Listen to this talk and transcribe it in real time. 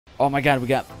Oh my god, we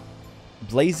got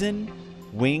Blazing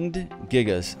Winged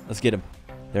Gigas. Let's get them.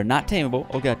 They're not tameable.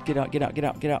 Oh god, get out, get out, get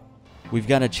out, get out. We've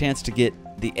got a chance to get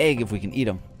the egg if we can eat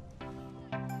them.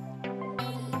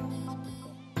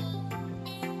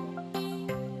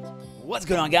 What's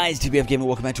going on, guys? TBF Gaming,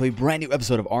 welcome back to a brand new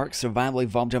episode of Ark Survival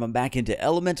Evolved. Jumping back into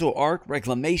Elemental Ark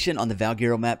Reclamation on the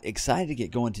Valguero map. Excited to get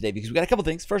going today because we got a couple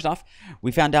things. First off,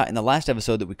 we found out in the last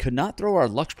episode that we could not throw our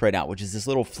Lux Spread out, which is this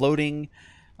little floating,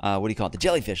 what do you call it? The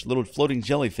jellyfish, little floating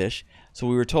jellyfish. So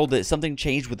we were told that something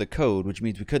changed with the code, which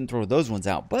means we couldn't throw those ones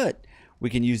out, but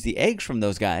we can use the eggs from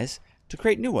those guys to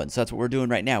create new ones. So that's what we're doing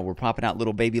right now. We're popping out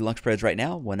little baby Lux Spreads right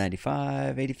now,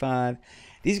 195, 85.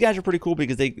 These guys are pretty cool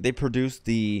because they produce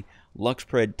the Lux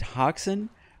Spread Toxin,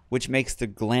 which makes the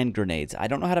gland grenades. I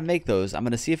don't know how to make those. I'm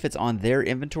going to see if it's on their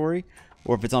inventory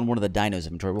or if it's on one of the dinos'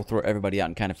 inventory. We'll throw everybody out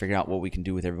and kind of figure out what we can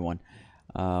do with everyone.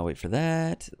 Wait for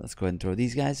that. Let's go ahead and throw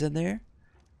these guys in there.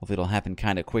 Hopefully it'll happen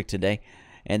kind of quick today.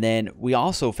 And then we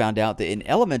also found out that in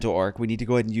Elemental Ark, we need to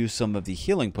go ahead and use some of the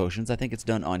healing potions. I think it's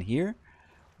done on here.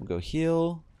 We'll go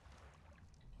heal.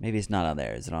 Maybe it's not on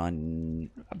there. Is it on?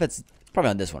 I bet it's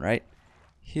probably on this one, right?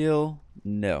 Heal.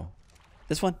 No.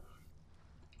 This one?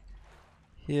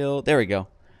 Heal. There we go.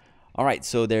 Alright,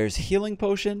 so there's healing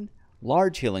potion,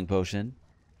 large healing potion,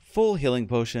 full healing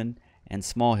potion, and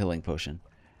small healing potion.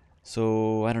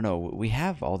 So, I don't know. We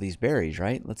have all these berries,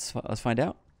 right? Let's find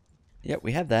out. Yep,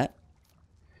 we have that.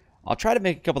 I'll try to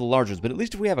make a couple of the large ones, but at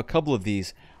least if we have a couple of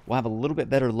these, we'll have a little bit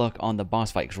better luck on the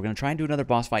boss fight, because we're going to try and do another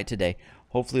boss fight today.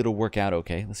 Hopefully it'll work out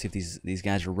okay. Let's see if these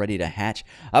guys are ready to hatch.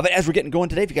 But as we're getting going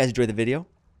today, if you guys enjoyed the video,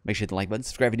 make sure to hit the like button,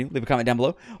 subscribe if you're new, leave a comment down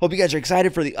below. Hope you guys are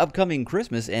excited for the upcoming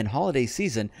Christmas and holiday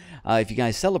season. If you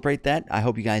guys celebrate that, I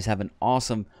hope you guys have an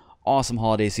awesome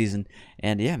holiday season.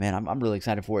 And yeah, man, I'm really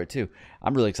excited for it too.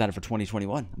 I'm really excited for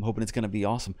 2021. I'm hoping it's going to be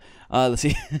awesome. Let's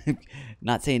see.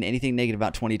 Not saying anything negative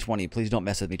about 2020. Please don't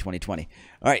mess with me, 2020.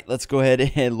 All right, let's go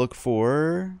ahead and look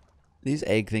for these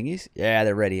egg thingies. Yeah,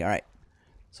 they're ready. All right.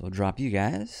 So we'll drop you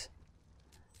guys.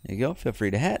 There you go. Feel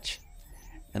free to hatch.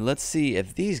 And let's see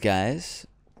if these guys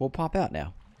will pop out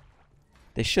now.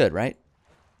 They should, right?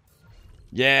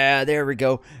 Yeah, there we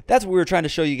go. That's what we were trying to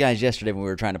show you guys yesterday when we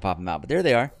were trying to pop them out. But there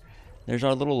they are. There's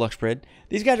our little Lux Spread.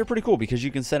 These guys are pretty cool because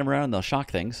you can set them around and they'll shock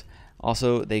things.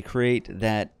 Also, they create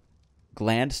that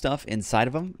gland stuff inside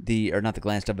of them. Or not the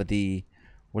gland stuff, but the,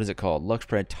 what is it called? Lux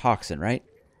Spread Toxin, right?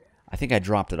 I think I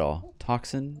dropped it all.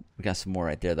 Toxin. We got some more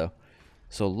right there, though.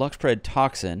 So, Lux Spread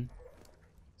Toxin.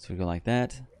 So, we go like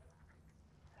that.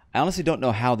 I honestly don't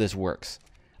know how this works.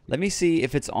 Let me see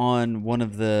if it's on one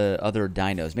of the other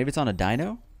dinos. Maybe it's on a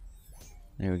dino?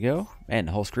 There we go. Man,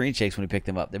 the whole screen shakes when we pick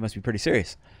them up. They must be pretty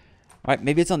serious. All right,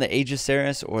 maybe it's on the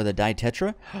Aegisaurus or the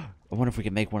Ditetra. I wonder if we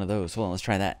can make one of those. Hold on, let's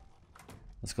try that.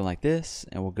 Let's go like this,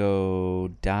 and we'll go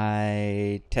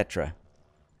Ditetra.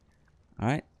 All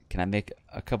right, can I make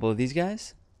a couple of these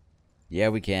guys? Yeah,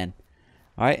 we can.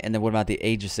 All right, and then what about the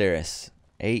Aegisaurus?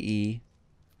 A-E.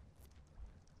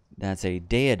 That's a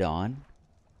Daedon.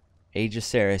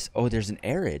 Aegisaurus. Oh, there's an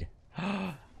Arid.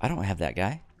 I don't have that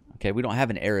guy. Okay, we don't have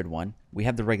an Arid one. We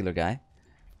have the regular guy.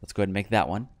 Let's go ahead and make that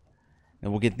one. And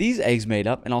we'll get these eggs made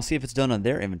up, and I'll see if it's done on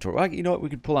their inventory. Well, you know what? We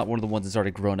could pull out one of the ones that's already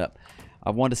grown up.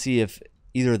 I want to see if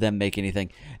either of them make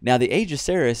anything. Now, the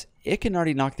Aegisaurus, it can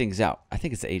already knock things out. I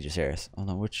think it's the Aegisaurus. Hold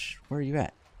on, where are you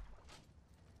at?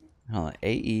 Hold on,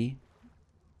 A-E,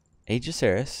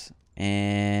 Aegisaurus,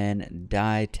 and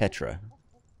Ditetra.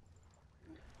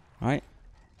 All right.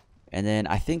 And then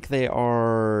I think they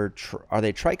are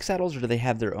they trike saddles or do they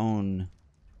have their own?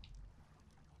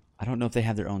 I don't know if they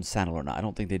have their own saddle or not. I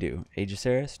don't think they do.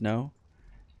 Aegisaurus? No.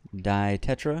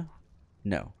 Ditetra?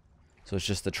 No. So it's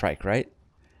just the trike, right?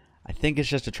 I think it's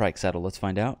just a trike saddle. Let's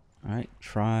find out. All right.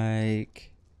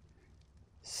 Trike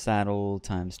saddle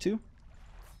times 2. All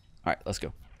right. Let's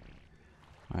go.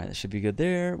 All right. That should be good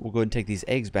there. We'll go ahead and take these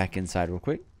eggs back inside real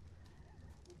quick.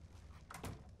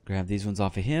 Grab these ones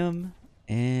off of him.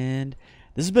 And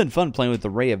this has been fun playing with the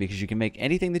Rhea because you can make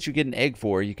anything that you get an egg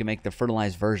for, you can make the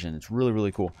fertilized version. It's really,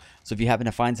 really cool. So if you happen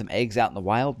to find some eggs out in the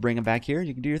wild, bring them back here.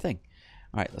 You can do your thing.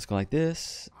 All right, let's go like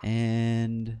this.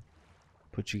 And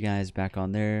put you guys back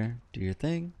on there. Do your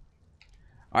thing.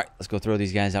 All right, let's go throw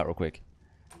these guys out real quick.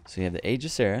 So you have the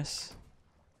Aegisaurus.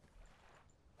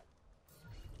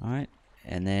 All right,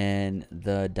 and then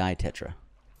the Ditetra.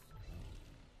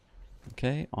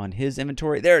 Okay, on his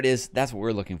inventory. There it is. That's what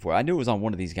we're looking for. I knew it was on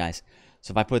one of these guys.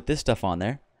 So if I put this stuff on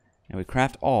there, and we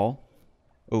craft all.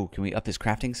 Oh, can we up his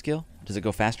crafting skill? Does it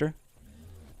go faster?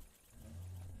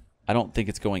 I don't think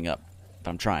it's going up,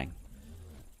 but I'm trying.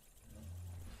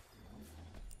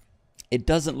 It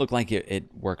doesn't look like it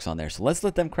works on there. So let's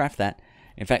let them craft that.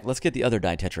 In fact, let's get the other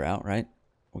Ditetra out, right?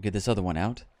 We'll get this other one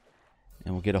out.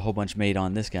 And we'll get a whole bunch made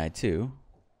on this guy, too.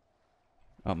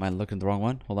 Oh, am I looking at the wrong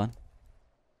one? Hold on.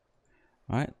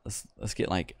 Alright, let's get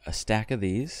like a stack of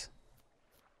these.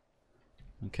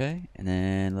 Okay, and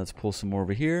then let's pull some more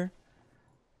over here.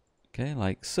 Okay,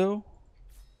 like so.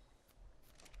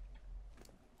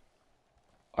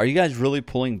 Are you guys really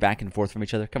pulling back and forth from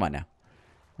each other? Come on now.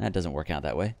 That doesn't work out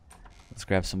that way. Let's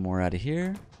grab some more out of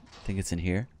here. I think it's in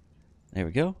here. There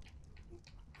we go.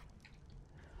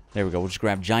 There we go. We'll just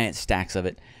grab giant stacks of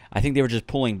it. I think they were just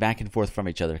pulling back and forth from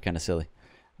each other. Kind of silly.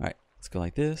 Alright, let's go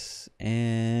like this.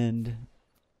 And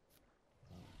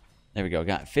there we go.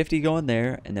 Got 50 going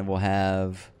there. And then we'll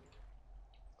have...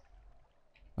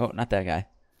 Oh, not that guy.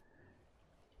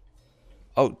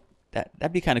 Oh,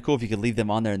 that'd be kind of cool if you could leave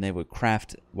them on there and they would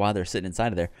craft while they're sitting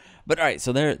inside of there. But alright,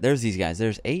 so there's these guys.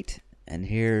 There's 8. And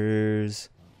here's...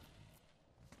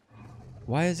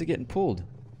 Why is it getting pulled?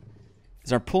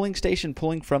 Is our pulling station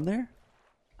pulling from there?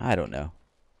 I don't know.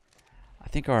 I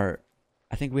think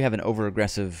we have an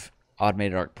over-aggressive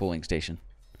automated arc pulling station.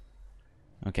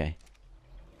 Okay.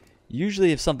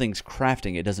 Usually if something's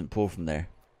crafting, it doesn't pull from there.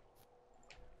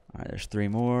 Alright, there's 3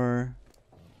 more.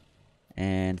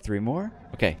 And 3 more.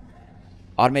 Okay.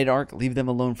 Automated arc, leave them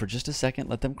alone for just a second.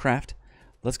 Let them craft.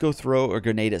 Let's go throw a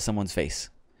grenade at someone's face.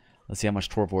 Let's see how much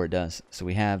torpor it does. So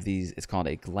we have these, it's called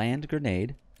a gland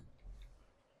grenade.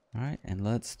 Alright, and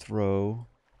let's throw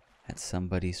at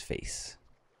somebody's face.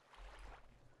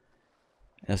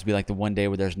 This will be like the one day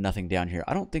where there's nothing down here.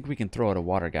 I don't think we can throw at a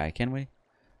water guy, can we?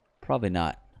 Probably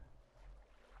not.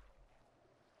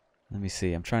 Let me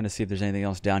see. I'm trying to see if there's anything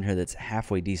else down here that's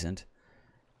halfway decent.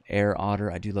 Air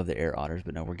otter. I do love the air otters,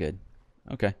 but no, we're good.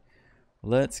 Okay.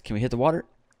 Can we hit the water?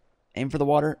 Aim for the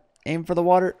water. Aim for the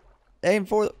water. Aim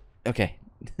for the... Okay.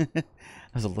 I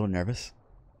was a little nervous.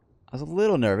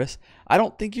 I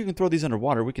don't think you can throw these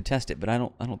underwater. We could test it, but I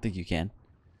don't think you can.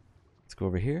 Let's go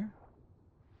over here.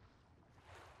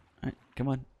 Alright, come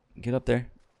on. Get up there.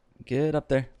 Get up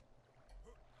there.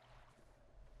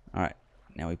 Alright.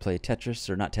 Now we play Tetris,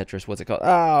 or not Tetris, what's it called?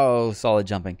 Oh, solid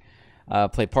jumping.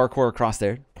 Play parkour across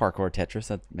there. Parkour Tetris,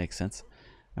 that makes sense.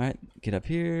 Alright, get up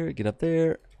here, get up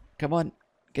there. Come on,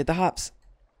 get the hops.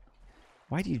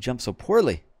 Why do you jump so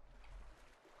poorly?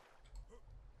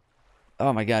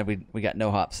 Oh my god, we got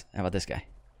no hops. How about this guy?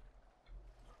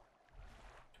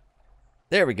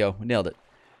 There we go, we nailed it.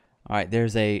 Alright,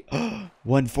 there's a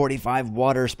 145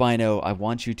 water Spino. I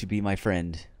want you to be my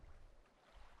friend.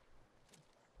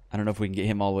 I don't know if we can get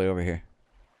him all the way over here.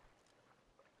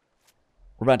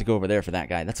 We're about to go over there for that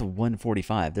guy. That's a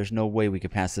 145. There's no way we could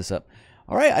pass this up.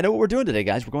 Alright, I know what we're doing today,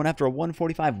 guys. We're going after a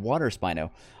 145 water Spino.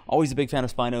 Always a big fan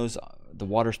of Spinos. The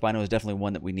water Spino is definitely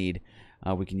one that we need.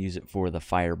 We can use it for the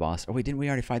fire boss. Oh, wait, didn't we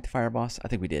already fight the fire boss? I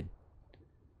think we did.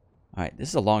 Alright, this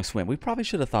is a long swim. We probably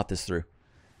should have thought this through.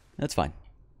 That's fine.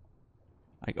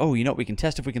 Oh, you know what? We can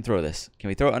test if we can throw this. Can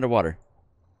we throw it underwater?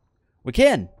 We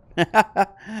can!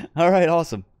 Alright,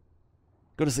 awesome.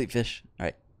 Go to sleep, fish.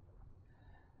 Alright.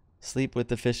 Sleep with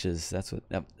the fishes. That's what...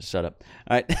 No, shut up.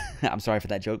 Alright. I'm sorry for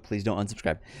that joke. Please don't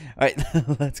unsubscribe. Alright,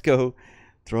 let's go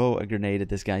throw a grenade at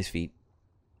this guy's feet.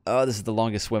 Oh, this is the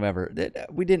longest swim ever.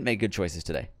 We didn't make good choices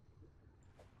today.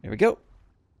 There we go.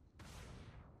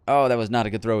 Oh, that was not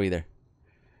a good throw either.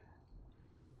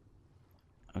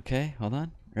 Okay, hold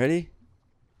on. Ready?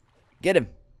 Get him.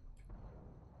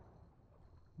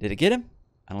 Did it get him?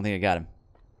 I don't think I got him.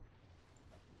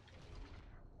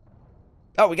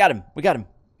 Oh, we got him. We got him.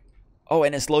 Oh,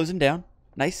 and it slows him down.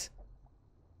 Nice.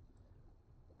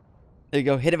 There you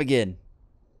go. Hit him again.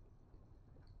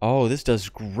 Oh, this does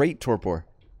great torpor.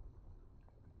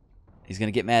 He's going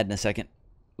to get mad in a second.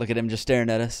 Look at him just staring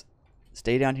at us.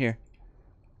 Stay down here.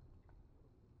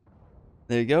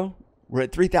 There you go. We're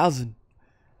at 3,000.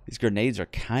 These grenades are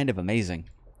kind of amazing.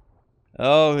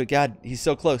 Oh, God. He's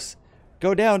so close.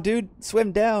 Go down, dude.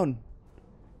 Swim down.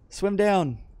 Swim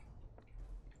down.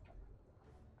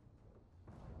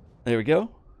 There we go.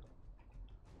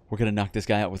 We're going to knock this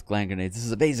guy out with gland grenades. This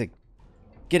is amazing.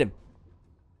 Get him.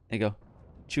 There you go.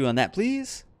 Chew on that,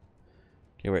 please.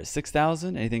 Okay, we're at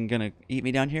 6,000. Anything going to eat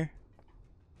me down here?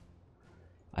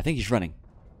 I think he's running.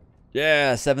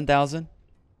 Yeah, 7,000.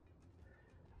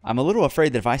 I'm a little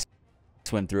afraid that if I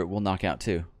swim through it, we'll knock out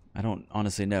too. I don't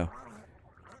honestly know.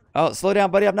 Oh, slow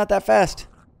down, buddy. I'm not that fast.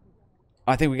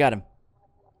 Oh, I think we got him.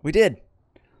 We did.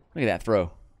 Look at that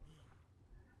throw.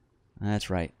 That's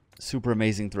right. Super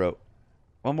amazing throw.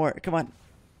 One more. Come on.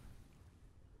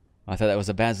 Oh, I thought that was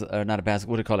a not a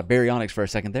what do you call it? A baryonyx for a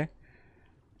second there.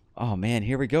 Oh, man.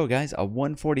 Here we go, guys. A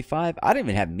 145. I didn't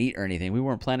even have meat or anything. We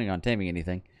weren't planning on taming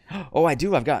anything. Oh, I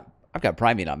do. I've got I've got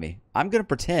primate on me. I'm going to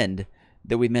pretend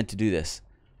that we meant to do this.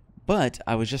 But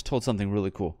I was just told something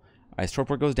really cool. All right,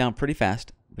 Torpor goes down pretty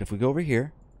fast. But if we go over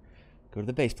here, go to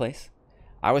the base place.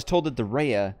 I was told that the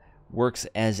Rhea works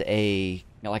as a,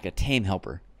 like a tame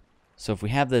helper. So if we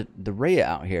have the Rhea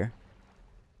out here,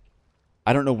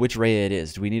 I don't know which Rhea it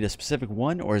is. Do we need a specific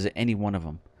one, or is it any one of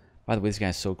them? By the way, this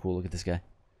guy's so cool. Look at this guy.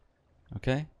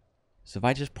 Okay. So if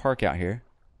I just park out here.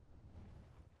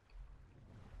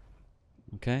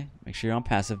 Okay. Make sure you're on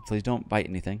passive. Please don't bite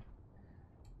anything.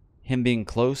 Him being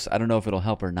close, I don't know if it'll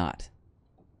help or not.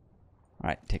 All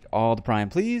right. Take all the prime,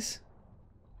 please.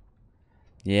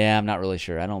 Yeah, I'm not really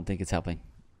sure. I don't think it's helping.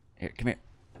 Here, come here.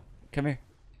 Come here.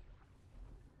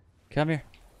 Come here.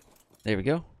 There we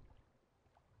go.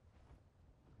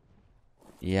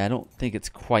 Yeah, I don't think it's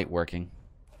quite working.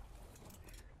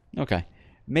 Okay.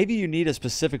 Maybe you need a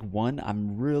specific one.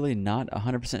 I'm really not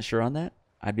 100% sure on that.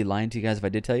 I'd be lying to you guys if I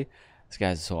did tell you. This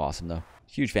guy's so awesome, though.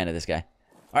 Huge fan of this guy.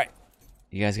 All right.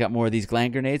 You guys got more of these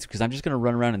gland grenades? Because I'm just going to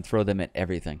run around and throw them at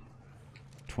everything.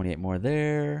 28 more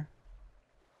there.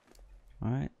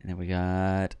 All right. And then we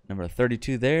got number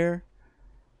 32 there.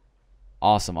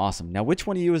 Awesome, awesome. Now, which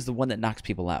one of you is the one that knocks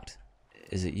people out?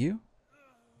 Is it you?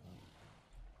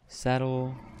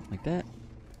 Saddle like that?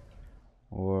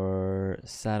 Or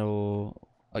saddle...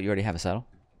 Oh, you already have a saddle?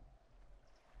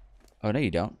 Oh, no,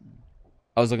 you don't.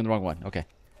 I was looking at the wrong one. Okay.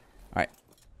 All right.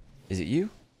 Is it you?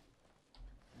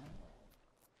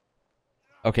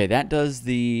 Okay, that does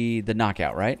the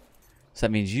knockout, right? So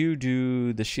that means you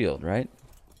do the shield, right?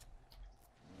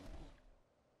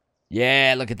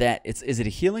 Yeah, look at that. Is it a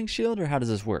healing shield, or how does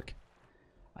this work?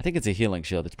 I think it's a healing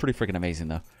shield. It's pretty freaking amazing,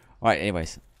 though. All right,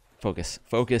 anyways. Focus.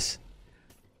 Focus.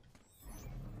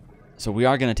 So we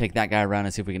are going to take that guy around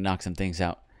and see if we can knock some things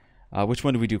out. Which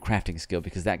one do we do crafting skill?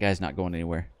 Because that guy's not going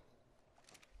anywhere.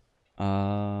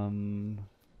 I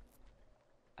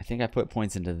think I put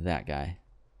points into that guy.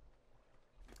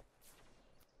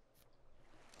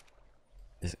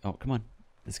 Oh, come on.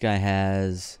 This guy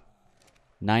has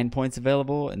 9 points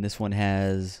available, and this one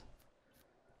has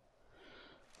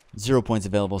 0 points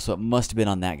available, so it must have been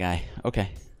on that guy.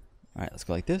 Okay. All right, let's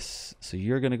go like this. So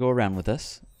you're going to go around with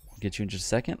us. We'll get you in just a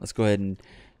second. Let's go ahead and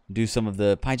do some of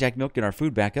the pie jack milk, get our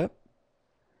food back up.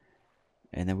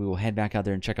 And then we will head back out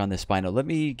there and check on this Spino. Let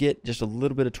me get just a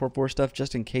little bit of torpor stuff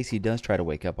just in case he does try to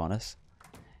wake up on us.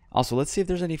 Also, let's see if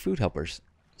there's any food helpers.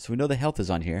 So we know the health is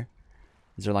on here.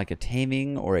 Is there like a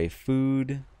taming or a food?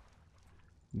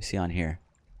 Let me see on here.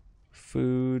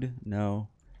 Food, no.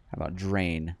 How about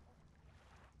drain?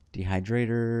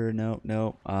 Dehydrator,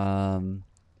 no.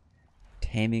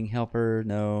 Taming helper,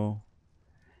 no.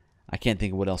 I can't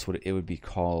think of what else it would be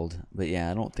called. But yeah,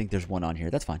 I don't think there's one on here.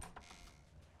 That's fine.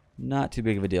 Not too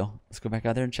big of a deal. Let's go back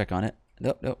out there and check on it.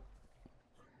 Nope.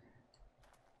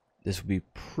 This would be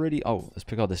pretty... Oh, let's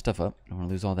pick all this stuff up. Don't want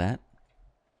to lose all that.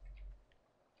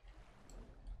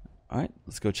 Alright,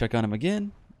 let's go check on him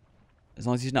again. As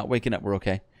long as he's not waking up, we're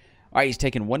okay. Alright, he's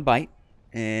taking one bite.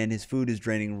 And his food is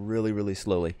draining really, really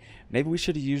slowly. Maybe we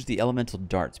should have used the elemental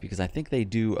darts, because I think they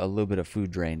do a little bit of food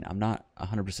drain. I'm not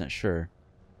 100% sure.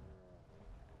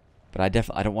 But I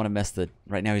don't want to mess the...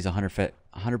 Right now he's 100%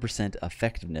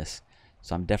 effectiveness.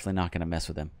 So I'm definitely not going to mess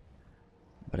with him.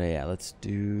 But yeah, let's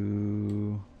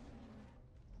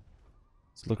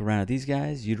look around at these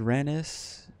guys.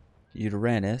 Uteranus.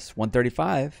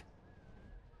 135.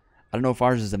 I don't know if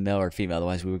ours is a male or female.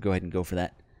 Otherwise we would go ahead and go for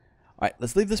that. Alright,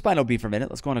 let's leave the Spino Bee for a minute.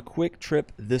 Let's go on a quick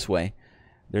trip this way.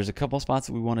 There's a couple spots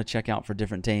that we want to check out for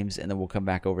different tames, and then we'll come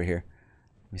back over here.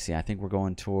 Let me see. I think we're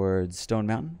going towards Stone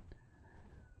Mountain.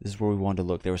 This is where we wanted to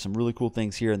look. There were some really cool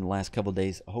things here in the last couple of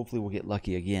days. Hopefully we'll get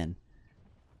lucky again.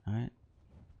 Alright.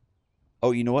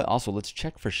 Oh, you know what? Also, let's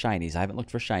check for shinies. I haven't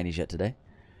looked for shinies yet today.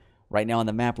 Right now on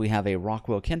the map, we have a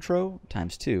Rockwell Kentro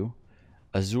 ×2.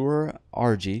 Azure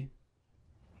Argy.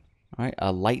 Alright,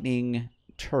 a Lightning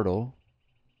Turtle.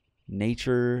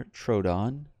 Nature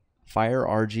Troodon, Fire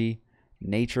Argy,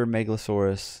 Nature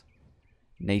Megalosaurus,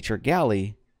 Nature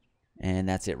Galley, and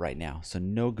that's it right now. So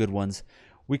no good ones.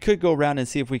 We could go around and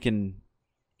see if we can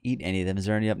eat any of them. Is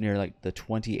there any up near like the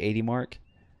 2080 mark?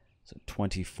 So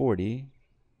 2040.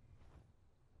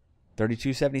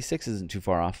 3276 isn't too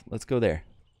far off. Let's go there.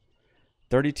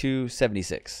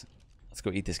 3276. Let's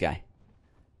go eat this guy.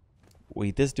 We'll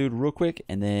eat this dude real quick,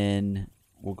 and then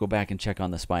we'll go back and check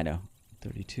on the Spino.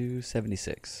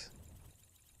 3276.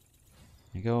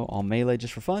 There you go. All melee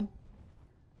just for fun.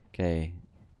 Okay.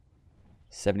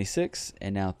 76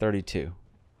 and now 32.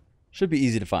 Should be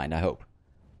easy to find, I hope.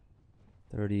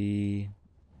 30,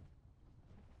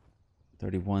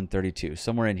 31, 32.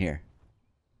 Somewhere in here.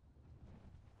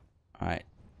 Alright.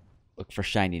 Look for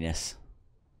shininess.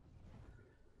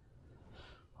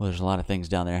 Well, there's a lot of things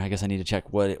down there. I guess I need to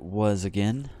check what it was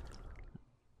again.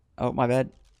 Oh, my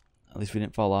bad. At least we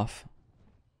didn't fall off.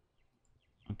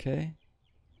 Okay.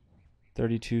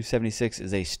 3276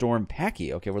 is a Storm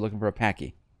Packy. Okay, we're looking for a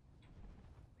Packy.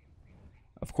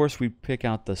 Of course, we pick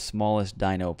out the smallest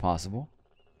dino possible.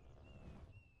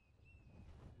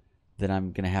 That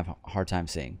I'm going to have a hard time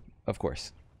seeing. Of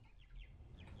course.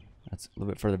 That's a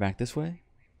little bit further back this way.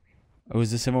 Oh,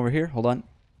 is this him over here? Hold on.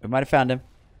 We might have found him.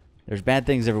 There's bad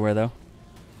things everywhere, though.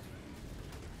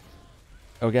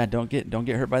 Oh, God, don't get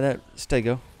hurt by that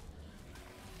stego.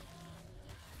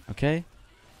 Okay.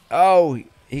 Oh,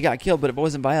 he got killed, but it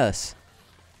wasn't by us.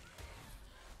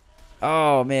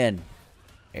 Oh, man.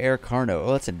 Air Carno.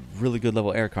 Oh, that's a really good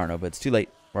level Air Carno, but it's too late.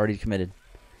 We're already committed.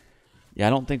 Yeah,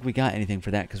 I don't think we got anything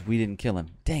for that because we didn't kill him.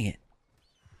 Dang it.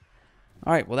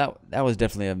 All right, well, that was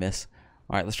definitely a miss.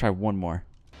 All right, let's try one more.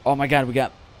 Oh, my God, we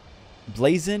got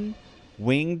Blazing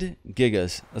Winged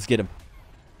Gigas. Let's get him.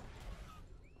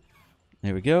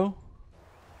 There we go.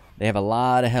 They have a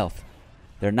lot of health.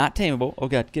 They're not tameable. Oh,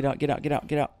 God, get out, get out, get out,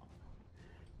 get out.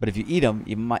 But if you eat them,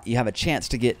 you have a chance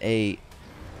to get a...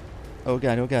 Oh,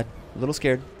 God, oh, God. A little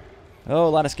scared. Oh, a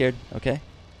lot of scared. Okay.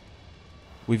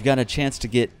 We've got a chance to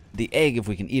get the egg if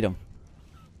we can eat them.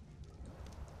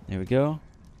 There we go.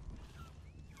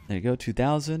 There you go,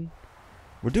 2,000.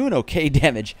 We're doing okay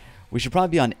damage. We should probably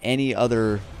be on any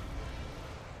other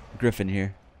griffin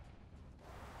here.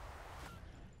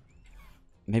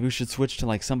 Maybe we should switch to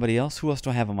like somebody else. Who else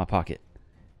do I have in my pocket?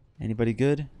 Anybody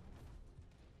good?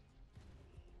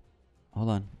 Hold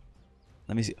on.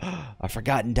 Let me see. A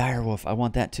forgotten direwolf. I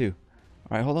want that too.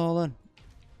 All right, hold on, hold on.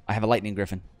 I have a lightning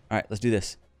griffin. All right, let's do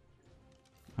this.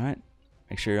 All right.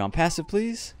 Make sure you're on passive,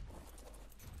 please.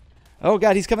 Oh,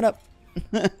 God, he's coming up.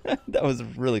 That was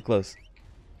really close.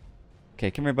 Okay,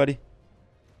 come here, buddy.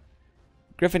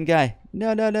 Griffin guy.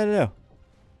 No, no, no, no, no.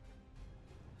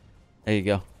 There you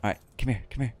go. All right, come here,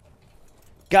 come here.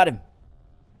 Got him.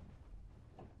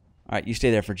 All right, you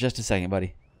stay there for just a second,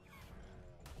 buddy.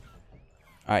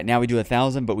 All right, now we do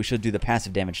 1,000, but we should do the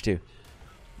passive damage too.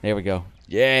 There we go.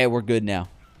 Yeah, we're good now.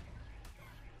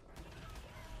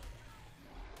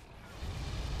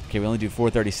 Okay, we only do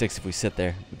 436 if we sit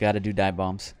there. We got to do dive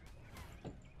bombs.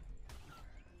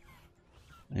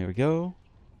 There we go.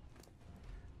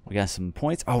 We got some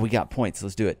points. Oh, we got points.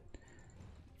 Let's do it.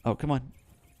 Oh, come on.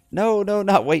 No, no,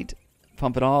 not wait.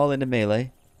 Pump it all into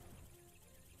melee.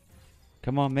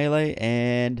 Come on, melee,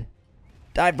 and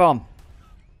dive bomb.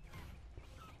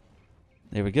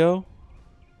 There we go.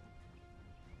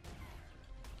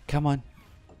 Come on.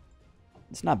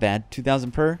 It's not bad.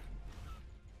 2,000 per.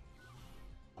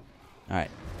 All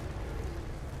right.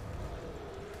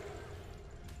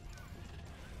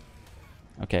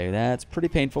 Okay, that's pretty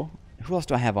painful. Who else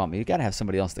do I have on me? You gotta have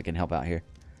somebody else that can help out here.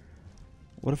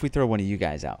 What if we throw one of you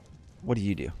guys out? What do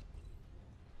you do?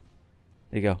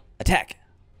 There you go. Attack!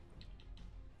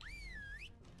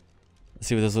 Let's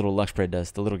see what this little Lux Spread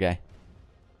does. The little guy.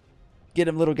 Get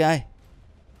him, little guy.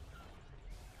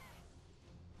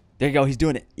 There you go. He's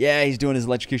doing it. Yeah, he's doing his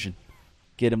electrocution.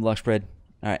 Get him, Lux Spread.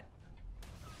 All right.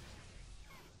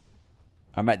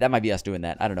 That might be us doing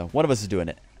that. I don't know. One of us is doing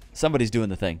it. Somebody's doing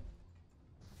the thing.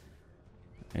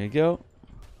 There you go.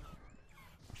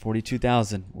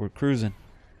 42,000. We're cruising.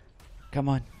 Come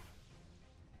on.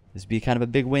 This would be kind of a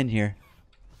big win here.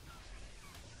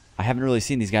 I haven't really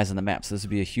seen these guys on the map, so this would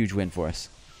be a huge win for us.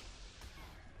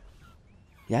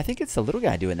 Yeah, I think it's the little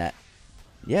guy doing that.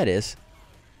 Yeah, it is.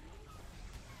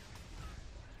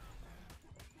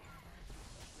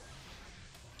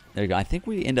 There you go. I think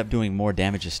we end up doing more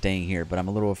damage just staying here, but I'm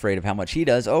a little afraid of how much he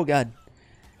does. Oh, God.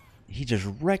 He just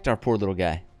wrecked our poor little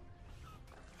guy.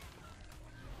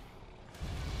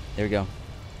 There we go.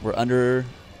 We're under...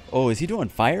 Oh, is he doing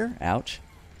fire? Ouch.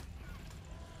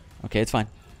 Okay, it's fine.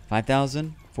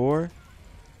 5,000. 4.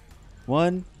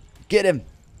 1. Get him.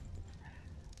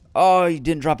 Oh, you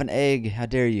didn't drop an egg. How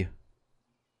dare you.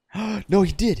 No,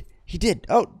 he did. He did.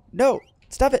 Oh, no.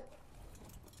 Stop it.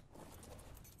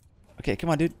 Okay, come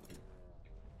on, dude.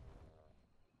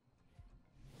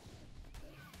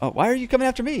 Oh, why are you coming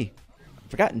after me?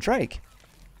 Forgotten trike.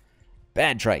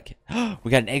 Bad trike.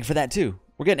 We got an egg for that, too.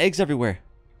 We're getting eggs everywhere.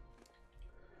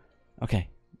 Okay.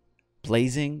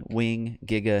 Blazing Wing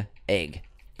Giga Egg.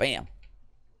 Bam.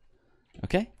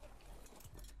 Okay.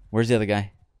 Where's the other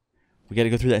guy? We got to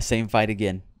go through that same fight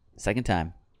again. Second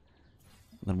time.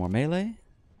 A little more melee.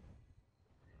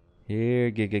 Here,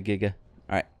 Giga Giga.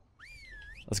 All right.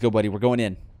 Let's go, buddy. We're going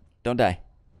in. Don't die.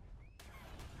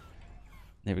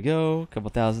 There we go. Couple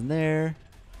thousand there.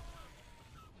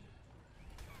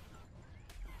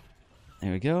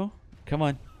 There we go. Come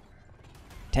on.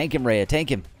 Tank him, Rhea.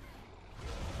 Tank him.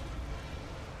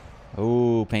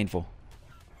 Oh, painful.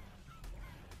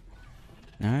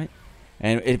 Alright.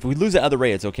 And if we lose the other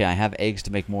Rhea, it's okay. I have eggs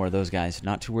to make more of those guys.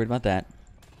 Not too worried about that.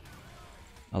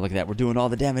 Oh, look at that. We're doing all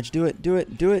the damage. Do it. Do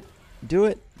it. Do it. Do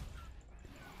it.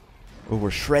 Oh, we're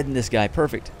shredding this guy.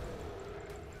 Perfect.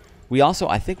 We also,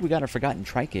 I think we got a Forgotten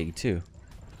Trike Egg, too.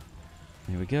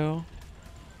 There we go.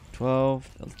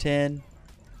 12, 10.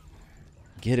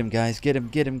 Get him, guys. Get him,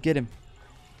 get him, get him.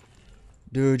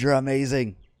 Dude, you're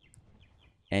amazing.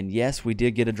 And yes, we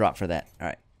did get a drop for that. All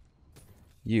right.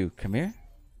 You, come here.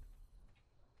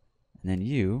 And then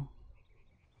you,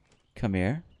 come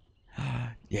here.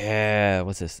 Yeah,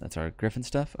 what's this? That's our griffin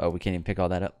stuff? Oh, we can't even pick all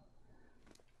that up.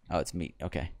 Oh, it's meat.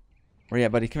 Okay. Where you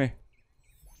at, buddy? Come here.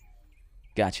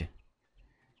 Gotcha.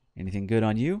 Anything good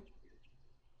on you?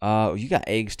 You got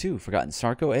eggs too. Forgotten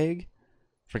Sarco egg.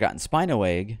 Forgotten Spino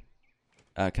egg.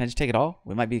 Can I just take it all?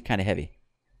 We might be kind of heavy.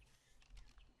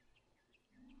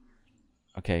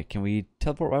 Okay, can we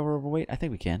teleport while we're overweight? I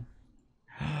think we can.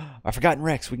 I Forgotten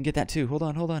Rex. We can get that too. Hold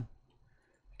on, hold on.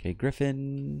 Okay,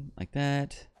 Griffin, like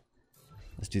that.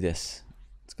 Let's do this.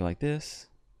 Let's go like this.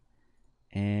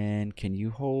 And can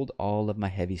you hold all of my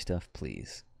heavy stuff,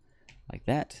 please? Like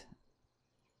that.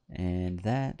 And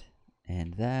that.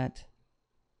 And that.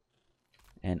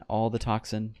 And all the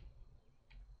toxin.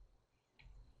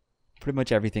 Pretty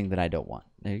much everything that I don't want.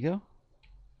 There you go.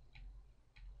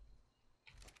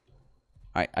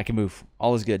 Alright, I can move.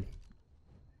 All is good.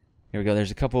 Here we go.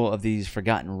 There's a couple of these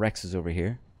Forgotten Rexes over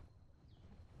here.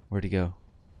 Where'd he go?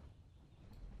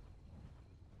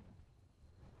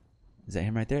 Is that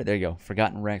him right there? There you go.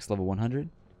 Forgotten Rex, level 100.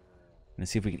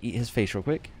 Let's see if we can eat his face real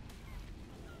quick.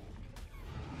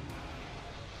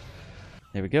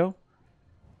 There we go.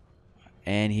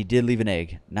 And he did leave an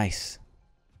egg. Nice.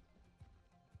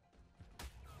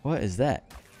 What is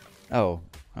that? Oh,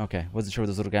 okay. Wasn't sure what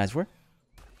those little guys were.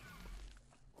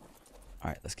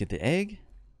 Alright, let's get the egg.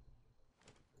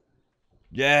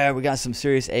 Yeah, we got some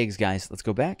serious eggs, guys. Let's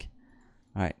go back.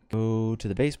 Alright, go to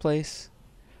the base place.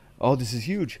 Oh, this is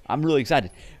huge. I'm really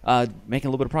excited. Making a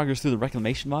little bit of progress through the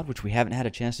Reclamation mod, which we haven't had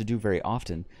a chance to do very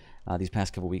often these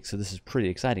past couple weeks. So this is pretty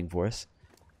exciting for us.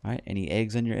 Alright, any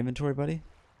eggs in your inventory, buddy?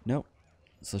 Nope.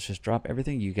 So let's just drop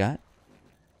everything you got.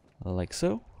 Like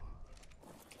so.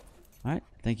 Alright,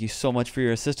 thank you so much for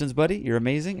your assistance, buddy. You're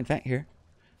amazing. In fact, here.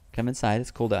 Come inside.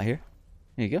 It's cold out here.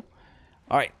 There you go.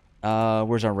 Alright,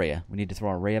 where's our Rhea? We need to throw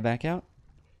our Rhea back out.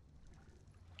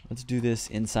 Let's do this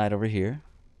inside over here.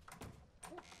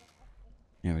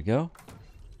 There we go.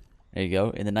 There you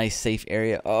go. In the nice safe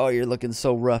area. Oh, you're looking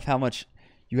so rough. How much?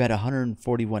 You had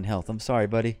 141 health. I'm sorry,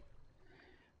 buddy.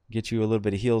 Get you a little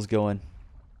bit of heals going.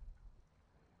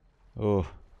 Oh.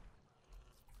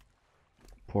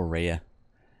 Poor Rhea.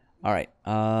 Alright.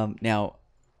 Now,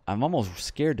 I'm almost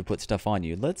scared to put stuff on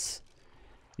you. Let's...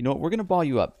 You know what? We're going to ball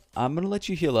you up. I'm going to let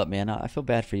you heal up, man. I feel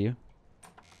bad for you.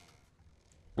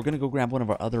 We're going to go grab one of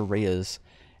our other Rheas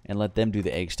and let them do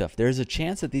the egg stuff. There's a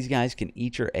chance that these guys can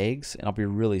eat your eggs, and I'll be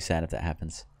really sad if that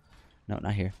happens. No,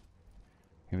 not here.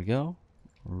 Here we go.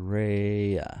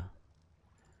 Rhea.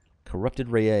 Corrupted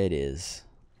Rhea it is.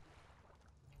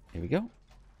 Here we go.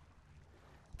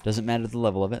 Doesn't matter the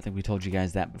level of it. I think we told you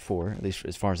guys that before, at least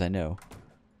as far as I know.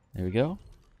 There we go.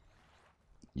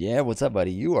 Yeah, what's up,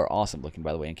 buddy? You are awesome looking,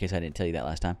 by the way, in case I didn't tell you that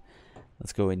last time.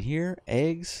 Let's go in here.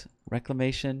 Eggs.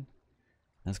 Reclamation.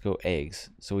 Let's go eggs.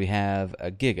 So we have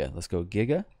a Giga. Let's go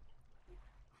Giga.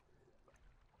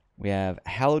 We have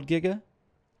Hallowed Giga.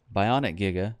 Bionic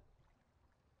Giga.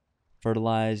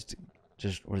 Fertilized.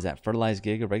 Just, what is that? Fertilized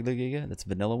Giga. Regular Giga. That's a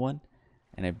vanilla one.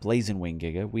 And a Blazing Wing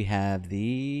Giga. We have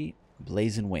the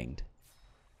Blazing Winged.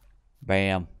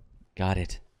 Bam. Got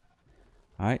it.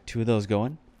 Alright, 2 of those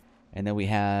going. And then we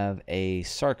have a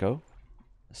Sarco.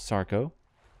 Sarco.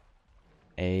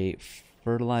 A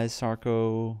Fertilized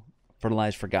Sarco.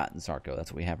 Fertilized Forgotten Sarco.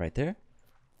 That's what we have right there.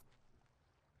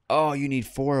 Oh, you need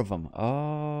 4 of them.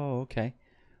 Oh, okay.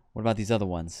 What about these other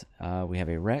ones? We have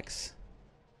a Rex.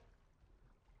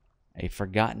 A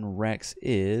Forgotten Rex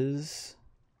is...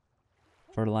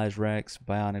 Fertilized Rex,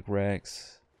 Bionic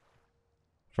Rex,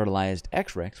 Fertilized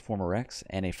X-Rex, former Rex,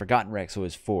 and a Forgotten Rex, so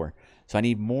it's 4. So I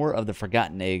need more of the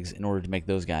Forgotten eggs in order to make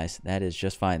those guys. That is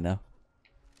just fine, though.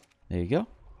 There you go.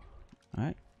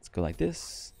 Alright, let's go like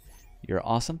this. You're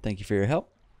awesome. Thank you for your help.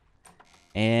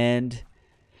 And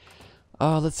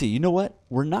let's see. You know what?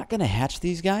 We're not going to hatch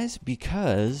these guys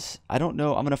because I don't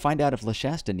know. I'm going to find out if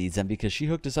Leshasta needs them because she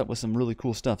hooked us up with some really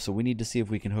cool stuff. So we need to see if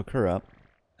we can hook her up.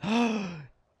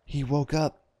 He woke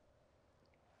up.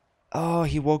 Oh,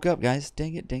 he woke up, guys.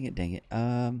 Dang it, dang it, dang it.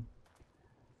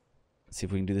 Let's see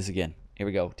if we can do this again. Here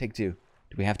we go. Take 2. Do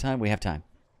we have time? We have time.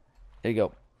 There you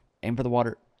go. Aim for the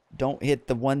water. Don't hit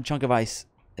the one chunk of ice.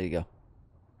 There you go.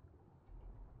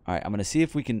 Alright, I'm going to see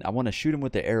if we can... I want to shoot him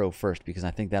with the arrow first because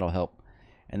I think that'll help.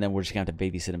 And then we're just going to have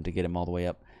to babysit him to get him all the way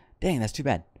up. Dang, that's too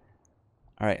bad.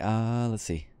 Alright, let's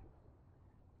see.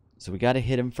 So we got to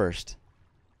hit him first.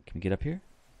 Can we get up here?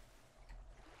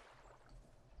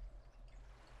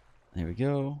 There we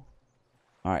go.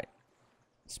 Alright.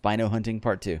 Spino hunting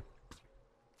part 2.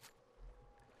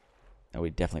 Oh, we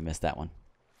definitely missed that one.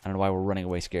 I don't know why we're running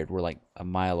away scared. We're like a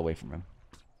mile away from him.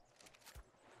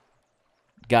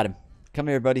 Got him. Come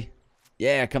here, buddy.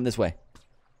 Yeah, come this way.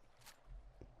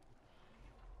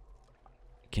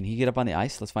 Can he get up on the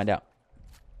ice? Let's find out.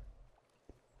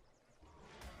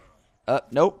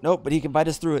 Nope, nope, but he can bite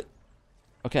us through it.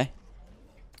 Okay.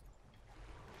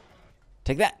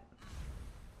 Take that.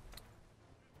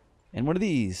 And one of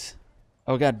these.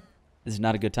 Oh, God. This is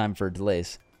not a good time for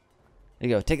delays. There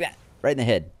you go. Take that. Right in the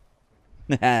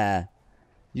head.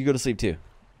 You go to sleep, too,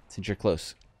 since you're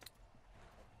close.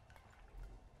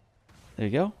 There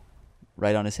you go.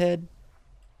 Right on his head.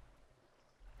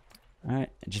 Alright.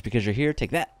 And just because you're here,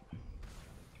 take that.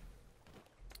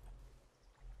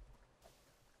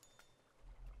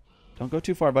 Don't go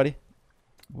too far, buddy.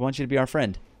 We want you to be our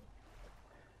friend.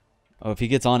 Oh, if he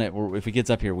gets on it, if he gets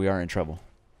up here, we are in trouble.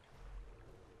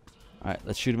 Alright,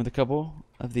 let's shoot him with a couple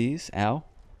of these. Ow.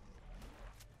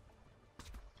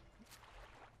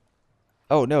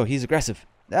 Oh, no, he's aggressive.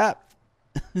 Ah!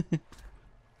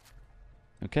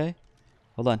 Okay.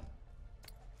 Hold on.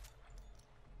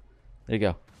 There you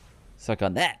go. Suck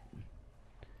on that.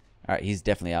 Alright, he's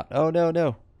definitely out. Oh, no,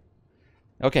 no.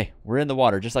 Okay, we're in the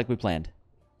water, just like we planned.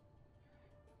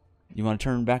 You want to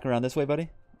turn back around this way, buddy?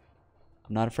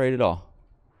 I'm not afraid at all.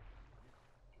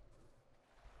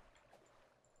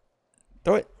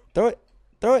 Throw it. Throw it.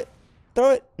 Throw it. Throw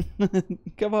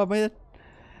it. Come on, man.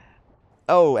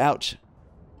 Oh, ouch.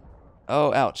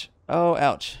 Oh, ouch. Oh,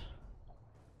 ouch.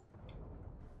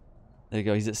 There you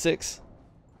go. He's at 6.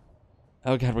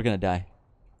 Oh, God, we're going to die.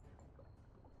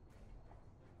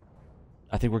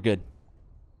 I think we're good.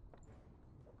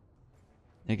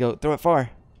 There you go. Throw it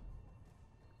far.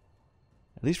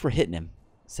 At least we're hitting him.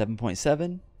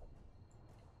 7.7.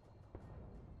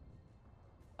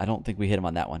 I don't think we hit him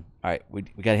on that one. Alright, we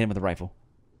got to hit him with a rifle.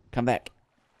 Come back.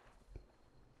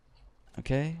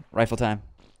 Okay, rifle time.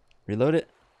 Reload it.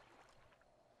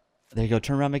 There you go.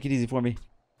 Turn around, make it easy for me.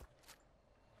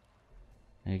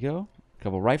 There you go. A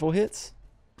couple rifle hits.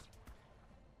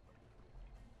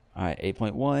 Alright,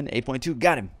 8.1, 8.2.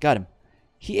 Got him. Got him.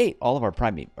 He ate all of our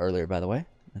prime meat earlier, by the way.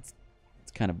 That's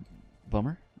kind of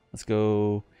bummer. Let's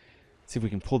go see if we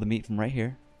can pull the meat from right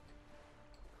here.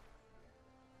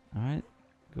 Alright.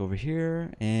 Go over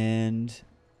here and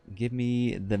give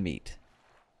me the meat.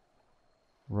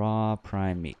 Raw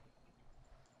prime meat.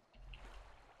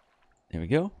 There we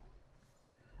go.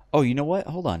 Oh, you know what?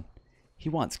 Hold on. He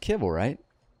wants kibble, right?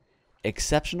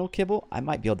 Exceptional kibble? I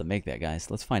might be able to make that,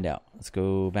 guys. Let's find out. Let's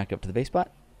go back up to the base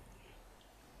spot.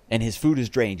 And his food is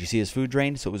drained. You see his food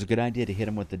drained? So it was a good idea to hit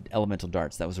him with the elemental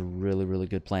darts. That was a really, really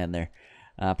good plan there.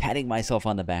 Patting myself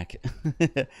on the back.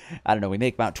 I don't know. We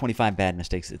make about 25 bad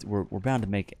mistakes. We're bound to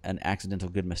make an accidental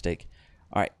good mistake.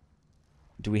 All right.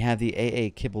 Do we have the AA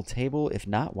kibble table? If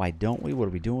not, why don't we? What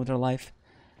are we doing with our life?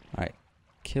 All right.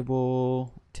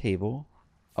 Kibble table.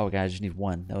 Oh, guys, I just need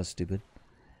 1. That was stupid.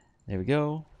 There we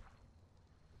go.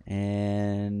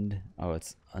 And, oh,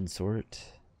 it's unsort.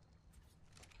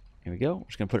 Here we go. We're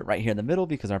just going to put it right here in the middle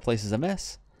because our place is a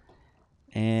mess.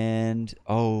 And,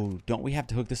 oh, don't we have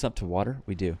to hook this up to water?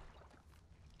 We do.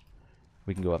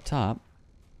 We can go up top.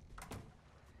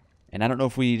 And I don't know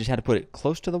if we just had to put it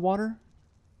close to the water.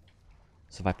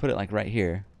 So if I put it like right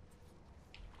here.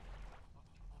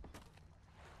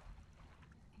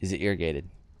 Is it irrigated?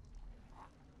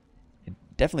 It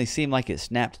definitely seemed like it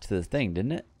snapped to the thing,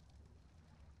 didn't it?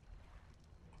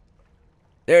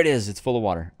 There it is. It's full of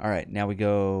water. All right, now we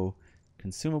go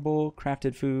consumable,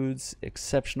 crafted foods,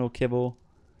 exceptional kibble.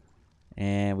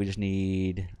 And we just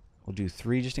need, we'll do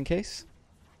 3 just in case.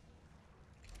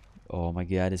 Oh my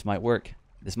God, this might work.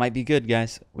 This might be good,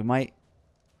 guys. We might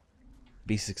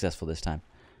be successful this time.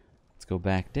 Let's go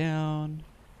back down.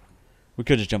 We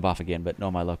could just jump off again, but no,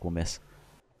 my luck, we'll miss.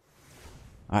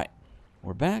 All right,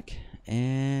 we're back.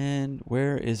 And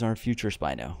where is our future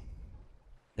Spino?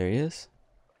 There he is.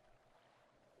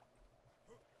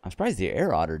 I'm surprised the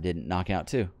air otter didn't knock out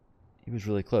too. He was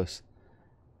really close.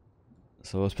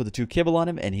 So let's put the 2 kibble on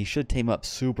him, and he should tame up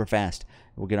super fast.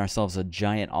 We'll get ourselves a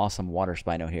giant, awesome water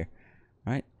Spino here.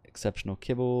 All right, exceptional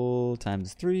kibble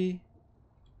times 3.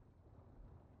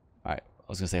 All right,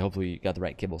 was going to say, hopefully you got the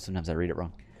right kibble. Sometimes I read it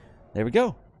wrong. There we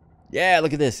go. Yeah,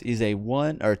 look at this. He's a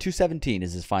 217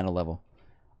 is his final level.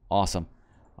 Awesome.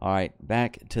 All right,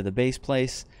 back to the base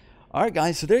place. All right,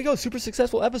 guys, so there you go. Super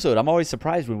successful episode. I'm always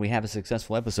surprised when we have a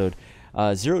successful episode.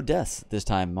 0 deaths this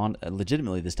time,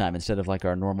 legitimately this time, instead of like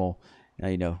our normal,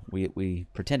 you know, we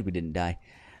pretend we didn't die.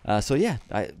 So, yeah,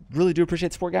 I really do appreciate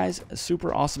the support, guys. A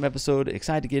super awesome episode.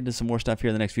 Excited to get into some more stuff here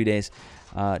in the next few days.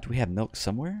 Do we have milk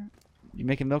somewhere? You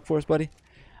making milk for us, buddy?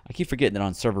 I keep forgetting that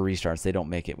on server restarts, they don't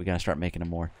make it. We got to start making them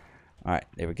more. All right,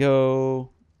 there we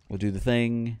go. We'll do the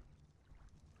thing.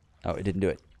 Oh, it didn't do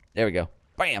it. There we go.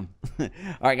 Bam! All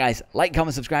right, guys. Like,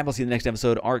 comment, subscribe. I'll see you in the next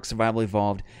episode. Ark Survival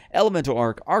Evolved. Elemental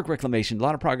Ark. Ark Reclamation. A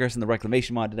lot of progress in the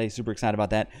Reclamation mod today. Super excited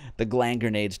about that. The Gland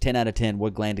Grenades. 10 out of 10.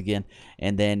 Wood Gland again.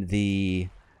 And then the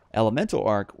Elemental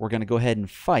Ark. We're going to go ahead and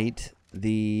fight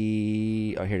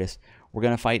the... Oh, here it is. We're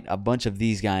going to fight a bunch of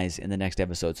these guys in the next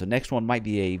episode. So next one might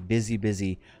be a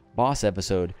busy boss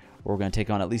episode where we're going to take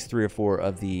on at least 3 or 4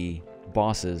 of the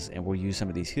bosses, and we'll use some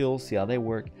of these heals, see how they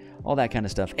work, all that kind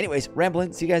of stuff. Anyways,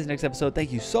 rambling. See you guys in the next episode.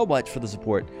 Thank you so much for the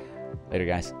support. Later,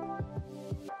 guys.